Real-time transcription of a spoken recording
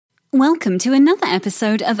Welcome to another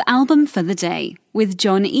episode of Album for the Day with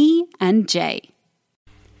John E. and Jay.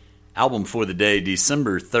 Album for the day,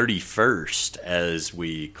 December 31st. As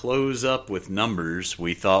we close up with numbers,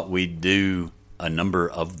 we thought we'd do a number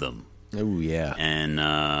of them. Oh, yeah.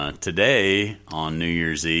 And today, on New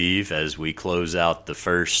Year's Eve, as we close out the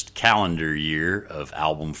first calendar year of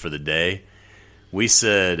Album for the Day, we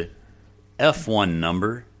said F1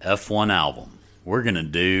 number, F1 album. We're going to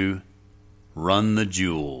do Run the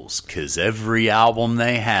Jewels, because every album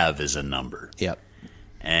they have is a number. Yep.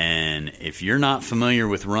 And if you're not familiar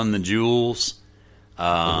with Run the Jewels,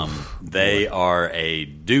 they are a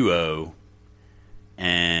duo,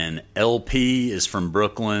 and LP is from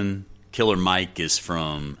Brooklyn, Killer Mike is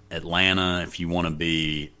from Atlanta. If you want to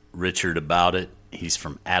be Richard about it, he's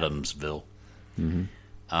from Adamsville.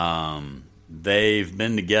 Mm-hmm. They've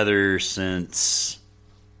been together since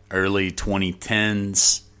early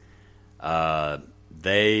 2010s.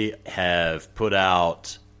 They have put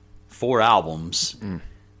out 4 albums,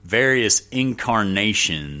 various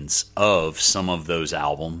incarnations of some of those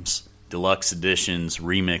albums, deluxe editions,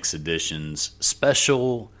 remix editions,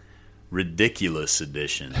 special, ridiculous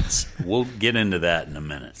editions. We'll get into that in a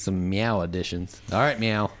minute. Some meow editions. All right,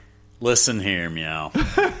 meow. Listen here, meow.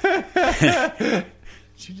 Did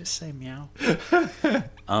you just say meow?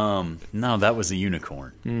 No, that was a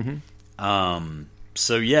unicorn. Mm-hmm.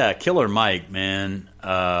 So yeah, Killer Mike, man,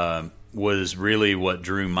 was really what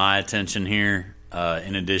drew my attention here,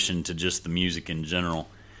 in addition to just the music in general.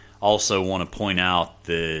 Also want to point out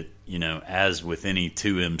that, you know, as with any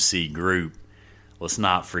 2MC group, let's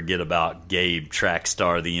not forget about Gabe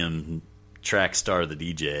Trackstar the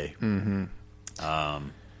DJ. Mm-hmm.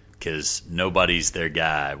 Because nobody's their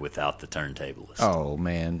guy without the turntablist. Oh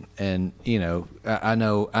man, and you know, I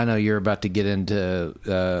know you're about to get into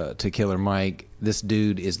to Killer Mike. This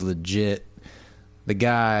dude is legit. The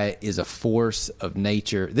guy is a force of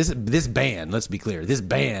nature. This band, let's be clear,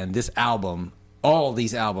 this album, all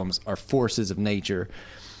these albums are forces of nature.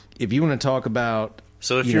 If you want to talk about,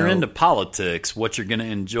 so if you're into politics, what you're going to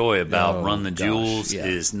enjoy about Run the Jewels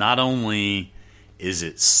is not only is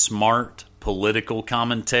it smart political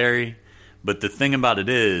commentary, but the thing about it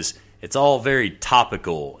is it's all very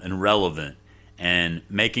topical and relevant, and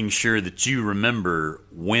making sure that you remember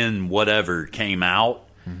when whatever came out,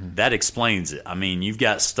 that explains it. I mean, you've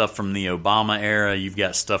got stuff from the Obama era, you've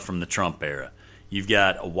got stuff from the Trump era, you've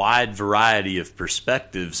got a wide variety of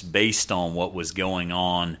perspectives based on what was going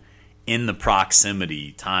on in the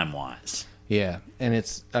proximity time-wise. Yeah, and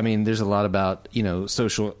there's a lot about, you know,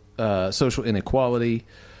 social inequality,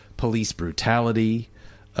 police brutality,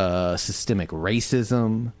 systemic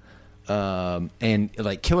racism, and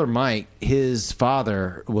like Killer Mike, his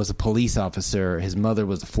father was a police officer, his mother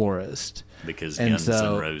was a florist. Because Guns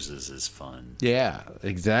N' Roses is fun. Yeah,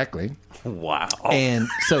 exactly. Wow. And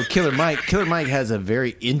so Killer Mike has a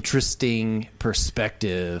very interesting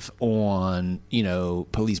perspective on, you know,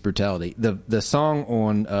 police brutality. The song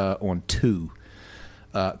on 2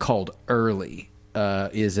 called Early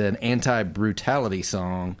is an anti-brutality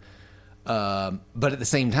song. But at the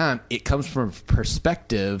same time, it comes from a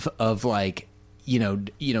perspective of like, you know,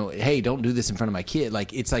 hey, don't do this in front of my kid.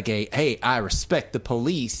 Like, it's like hey, I respect the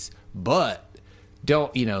police, but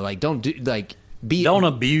don't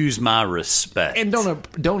abuse my respect, and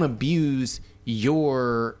don't abuse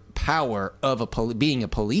your power of being a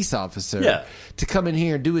police officer to come in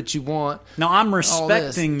here and do what you want. Now, I'm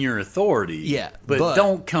respecting your authority, but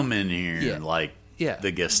don't come in here like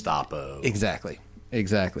the Gestapo. Exactly.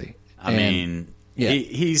 I mean,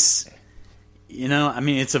 he's, you know, I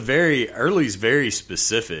mean, Early's very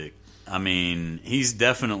specific. I mean, he's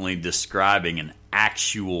definitely describing an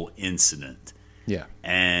actual incident. Yeah.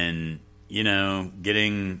 And, you know,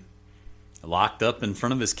 getting locked up in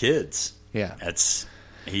front of his kids. Yeah.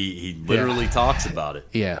 He literally talks about it.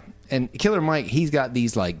 Yeah. And Killer Mike, he's got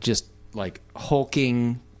these just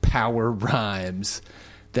hulking power rhymes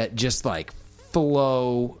that just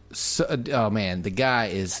flow. Oh man, the guy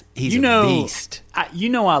he's a beast. I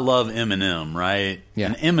love Eminem, right? Yeah.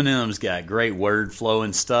 And Eminem's got great word flow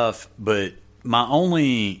and stuff, but my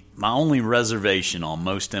only reservation on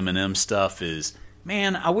most Eminem stuff is,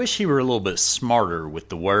 man, I wish he were a little bit smarter with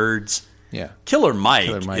the words. Yeah. Killer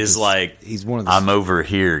Mike is like, he's one of the, I'm over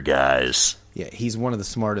here, guys. Yeah, he's one of the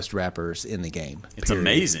smartest rappers in the game. It's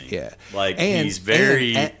amazing. Yeah. He's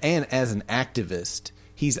very... And as an activist,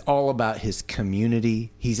 he's all about his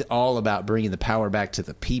community. He's all about bringing the power back to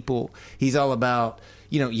the people. He's all about,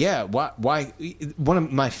 why one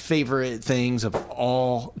of my favorite things of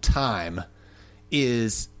all time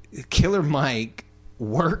is Killer Mike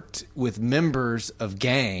worked with members of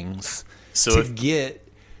gangs to get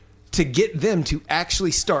to get them to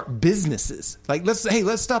actually start businesses. Like,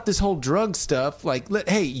 let's stop this whole drug stuff. Like,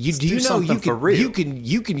 you can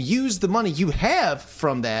use the money you have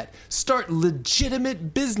from that, start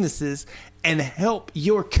legitimate businesses, and help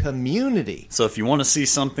your community. So if you want to see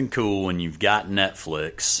something cool and you've got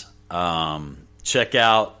Netflix, check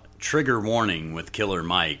out Trigger Warning with Killer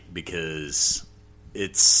Mike, because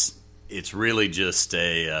it's really just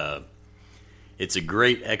it's a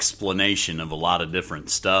great explanation of a lot of different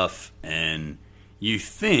stuff, and you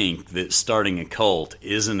think that starting a cult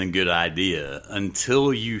isn't a good idea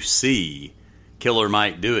until you see Killer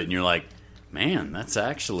Mike do it, and you're like, man, that's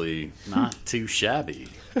actually not too shabby.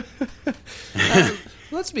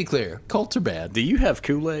 Let's be clear, cults are bad. Do you have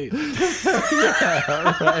Kool-Aid?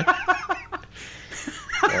 Yeah, right.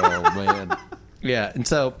 Oh, man. Yeah,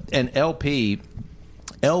 and LP,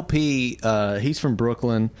 he's from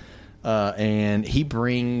Brooklyn. And he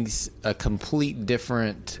brings a complete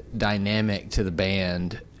different dynamic to the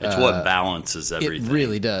band. It's what balances everything. It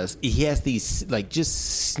really does. He has these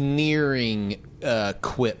just sneering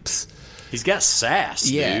quips. He's got sass,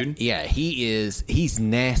 dude. Yeah, he's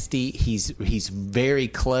nasty. He's very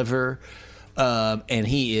clever, and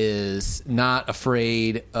he is not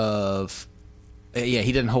afraid of.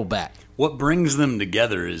 He doesn't hold back. What brings them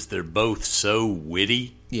together is they're both so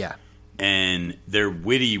witty. Yeah. And they're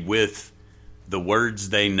witty with the words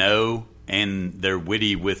they know, and they're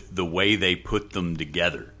witty with the way they put them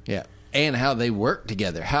together. Yeah, and how they work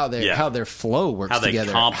together, how their flow works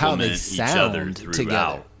together, how they sound each other throughout.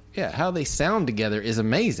 Together. Yeah, how they sound together is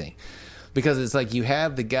amazing, because it's like you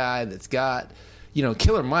have the guy that's got,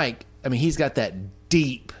 Killer Mike. I mean, he's got that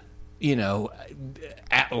deep,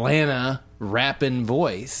 Atlanta rapping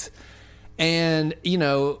voice. And,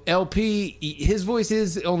 LP, his voice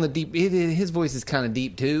is on the deep. His voice is kind of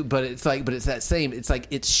deep too, but it's that same. It's like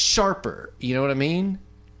it's sharper. You know what I mean?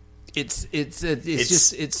 It's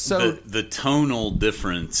so the tonal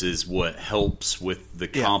difference is what helps with the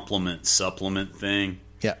complement supplement thing.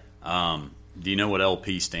 Yeah. Do you know what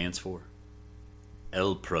LP stands for?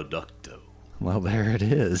 El Producto. Well, there it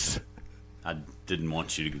is. I didn't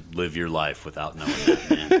want you to live your life without knowing that,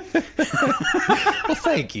 man. Well,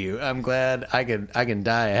 thank you. I'm glad I can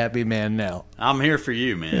die a happy man now. I'm here for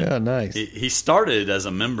you, man. Yeah, nice. He started as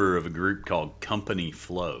a member of a group called Company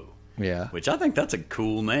Flow. Yeah. Which I think that's a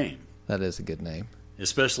cool name. That is a good name.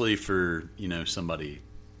 Especially for, somebody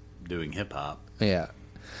doing hip hop. Yeah.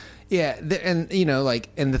 Yeah, and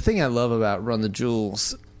and the thing I love about Run the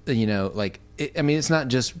Jewels, it's not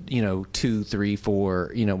just 2, 3,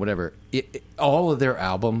 4, whatever. All of their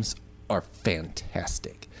albums are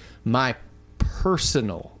fantastic. My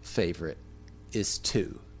personal favorite is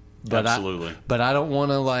 2. But absolutely. But I don't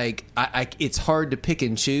want to it's hard to pick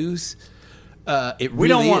and choose. We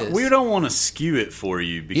don't want to skew it for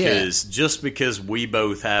you, because just because we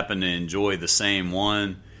both happen to enjoy the same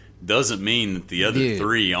one doesn't mean that the other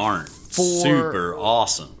 3 aren't super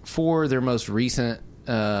awesome. For their most recent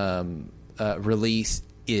release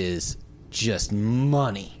is just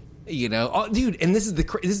money, dude. And this is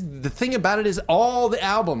the thing about it is all the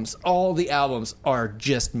albums are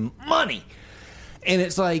just money. And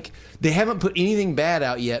it's like they haven't put anything bad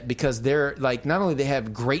out yet, because they're not only they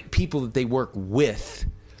have great people that they work with,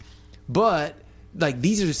 but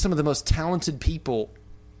these are some of the most talented people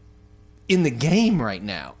in the game right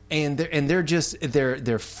now, and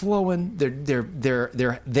they're flowing.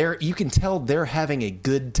 They're you can tell they're having a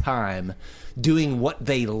good time doing what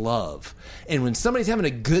they love. And when somebody's having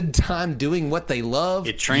a good time doing what they love,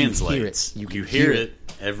 it translates. You hear it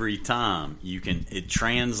every time. It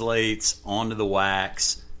translates onto the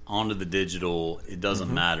wax, onto the digital. It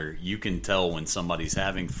doesn't matter. You can tell when somebody's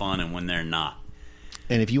having fun and when they're not.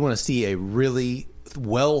 And if you want to see a really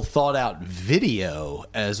well thought out video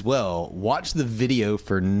as well, watch the video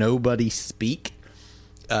for Nobody Speak.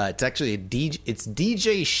 It's actually it's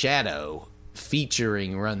DJ Shadow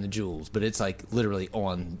featuring Run the Jewels, but it's literally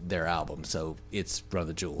on their album, so it's Run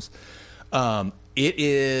the Jewels. It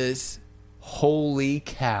is holy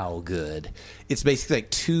cow good. It's basically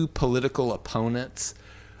 2 political opponents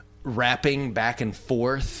rapping back and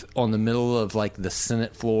forth on the middle of the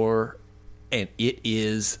Senate floor, and it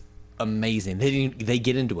is amazing. They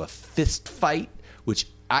get into a fist fight, which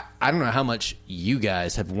I don't know how much you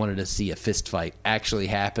guys have wanted to see a fist fight actually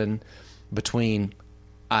happen between,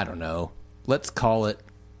 I don't know, let's call it.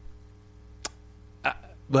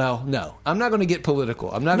 Well, no, I'm not going to get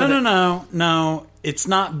political. I'm not. No. It's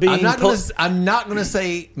not being. I'm not going to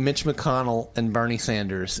say Mitch McConnell and Bernie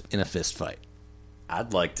Sanders in a fist fight.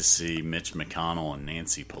 I'd like to see Mitch McConnell and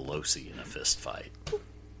Nancy Pelosi in a fist fight.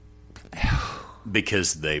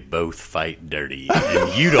 because they both fight dirty,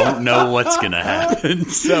 and you don't know what's going to happen.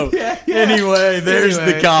 So anyway, there's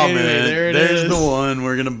the comment. There's the one.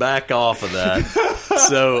 We're going to back off of that.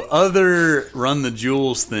 So other Run the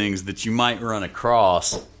Jewels things that you might run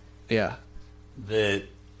across that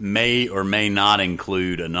may or may not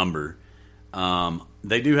include a number.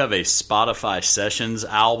 They do have a Spotify Sessions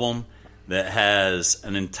album that has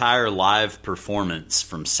an entire live performance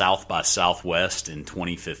from South by Southwest in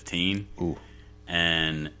 2015. Ooh.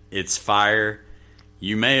 And it's fire.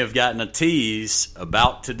 You may have gotten a tease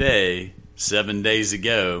about today, 7 days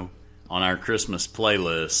ago, on our Christmas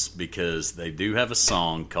playlist, because they do have a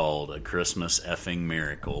song called A Christmas Effing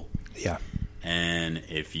Miracle. Yeah. And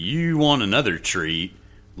if you want another treat,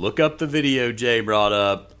 look up the video Jay brought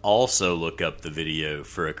up. Also look up the video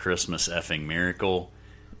for A Christmas Effing Miracle.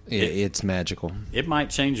 It's magical. It might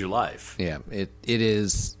change your life. Yeah, it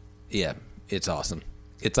is. Yeah, it's awesome.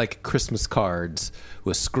 It's like Christmas cards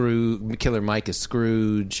with Scrooge. Killer Mike is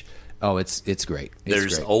Scrooge. Oh, it's great.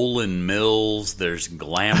 There's Olin Mills. There's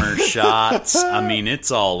glamour shots. I mean,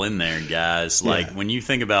 it's all in there, guys. Like when you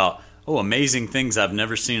think about amazing things I've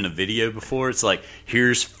never seen in a video before, it's like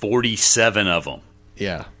here's 47 of them.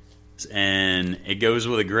 Yeah, and it goes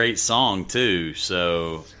with a great song too.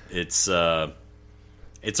 So it's a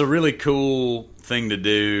really cool thing to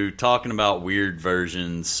do. Talking about weird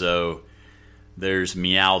versions, so. There's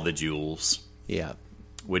Meow the Jewels. Yeah.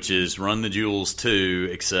 Which is Run the Jewels 2,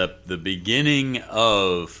 except the beginning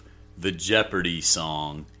of the Jeopardy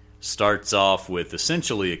song starts off with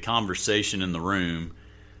essentially a conversation in the room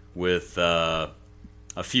with a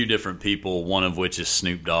few different people, one of which is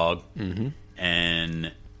Snoop Dogg. Mm-hmm.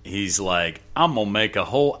 And he's like, I'm going to make a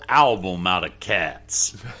whole album out of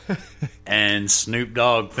cats. And Snoop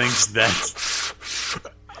Dogg thinks that's...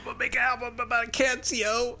 Make an album about cats,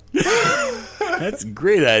 yo. That's a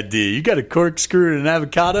great idea. You got a corkscrew and an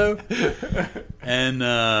avocado? And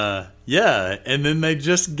and then they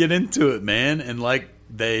just get into it, man. And like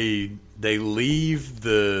they leave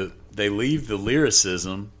the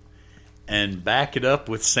lyricism and back it up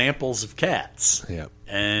with samples of cats. Yeah.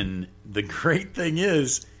 And the great thing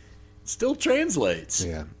is, it still translates.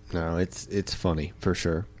 Yeah. No, it's funny for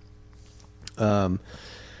sure.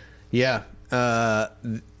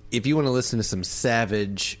 If you want to listen to some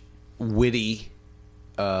savage, witty,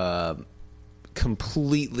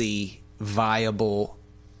 completely viable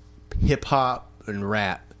hip-hop and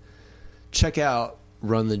rap, check out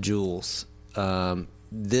Run the Jewels.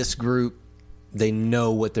 This group, they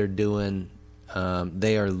know what they're doing.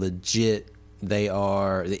 They are legit. They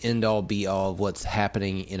are the end-all, be-all of what's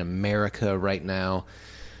happening in America right now.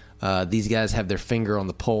 These guys have their finger on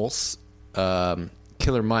the pulse.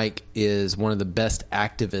 Killer Mike is one of the best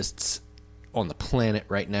activists on the planet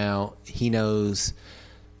right now. He knows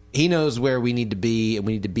where we need to be, and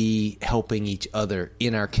we need to be helping each other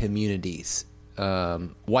in our communities.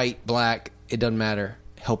 White, black, it doesn't matter.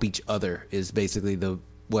 Help each other is basically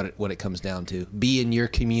what it comes down to. Be in your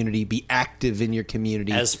community. Be active in your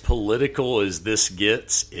community. As political as this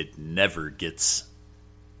gets, it never gets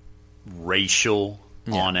racial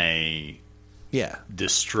on a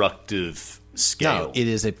destructive scale. No, it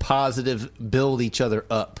is a positive, build each other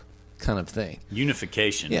up kind of thing.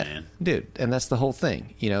 Unification, man, dude, and that's the whole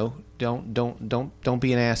thing. You know, don't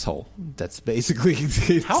be an asshole. That's basically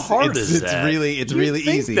how hard is that? It's really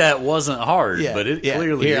easy. That wasn't hard, but it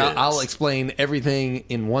clearly is. I'll explain everything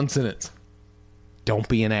in one sentence. Don't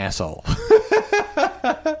be an asshole.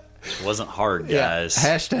 It wasn't hard, guys.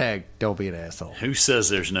 Hashtag don't be an asshole. Who says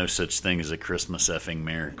there's no such thing as a Christmas effing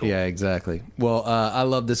miracle? Yeah, exactly. Well, I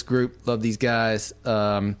love this group. Love these guys.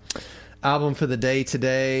 Album for the day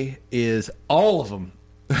today is all of them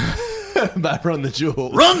by Run the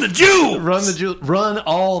Jewels. Run the Jewels! Run the Jewels. Run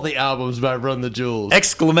all the albums by Run the Jewels.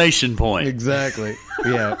 Exclamation point. Exactly.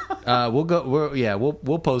 Yeah.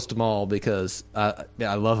 We'll post them all because I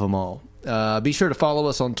love them all. Be sure to follow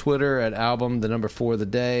us on Twitter at album 4 the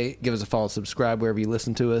day. Give us a follow, subscribe wherever you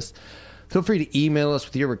listen to us. Feel free to email us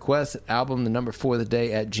with your requests at album 4 the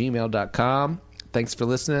day at gmail.com. Thanks for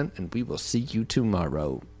listening, and we will see you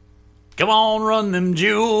tomorrow. Come on, run them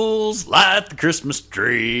jewels, light the Christmas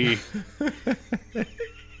tree.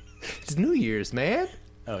 It's New Year's, man.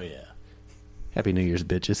 Oh, yeah. Happy New Year's,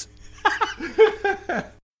 bitches.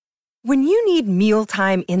 When you need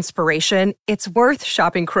mealtime inspiration, it's worth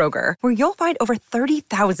shopping Kroger, where you'll find over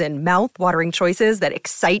 30,000 mouth-watering choices that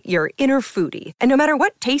excite your inner foodie. And no matter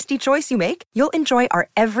what tasty choice you make, you'll enjoy our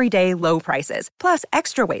everyday low prices, plus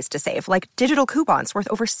extra ways to save, like digital coupons worth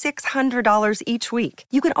over $600 each week.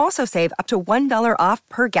 You can also save up to $1 off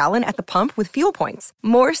per gallon at the pump with fuel points.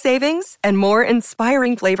 More savings and more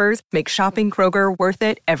inspiring flavors make shopping Kroger worth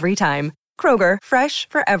it every time. Kroger, fresh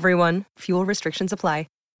for everyone. Fuel restrictions apply.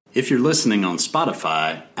 If you're listening on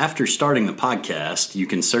Spotify, after starting the podcast, you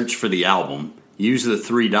can search for the album, use the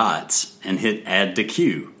 3 dots, and hit Add to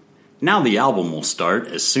Queue. Now the album will start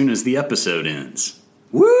as soon as the episode ends.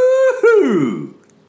 Woohoo!